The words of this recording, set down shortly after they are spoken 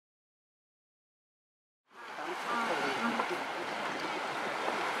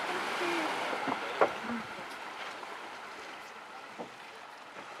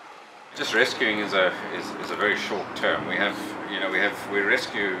Just rescuing is a very short term. We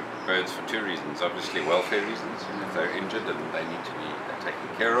rescue birds for two reasons. Obviously, welfare reasons. If they're injured and they need to be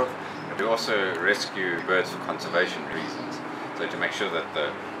taken care of. But we also rescue birds for conservation reasons. So to make sure that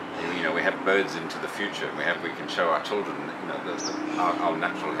we have birds into the future. We can show our children our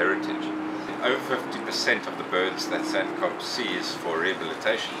natural heritage. Over 50% of the birds that SANCCOB sees for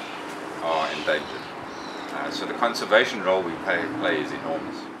rehabilitation are endangered. So the conservation role we play is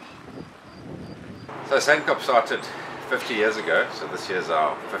enormous. So SANCCOB started 50 years ago, so this year's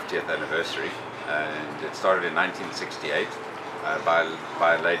our 50th anniversary, and it started in 1968 by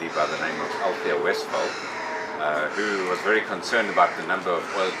a lady by the name of Althea Westphal, who was very concerned about the number of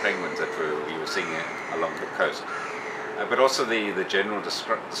oil penguins that we were seeing along the coast, but also the general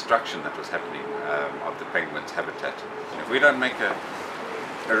destruction that was happening of the penguins' habitat. If we don't make a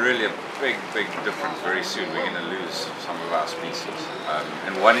big difference very soon, we're going to lose some of our species.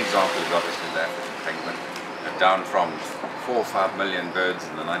 And one example is obviously the African penguin. Down from 4 or 5 million birds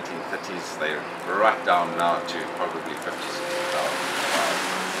in the 1930s, they're right down now to probably 50,000,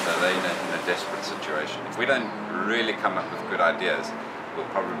 60,000. So they're in a desperate situation. If we don't really come up with good ideas, we'll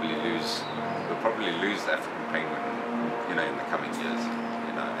probably lose the African penguin, in the coming years,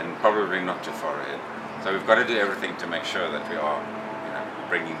 and probably not too far ahead. So we've got to do everything to make sure that we are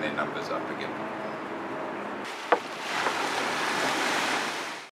bringing their numbers up again.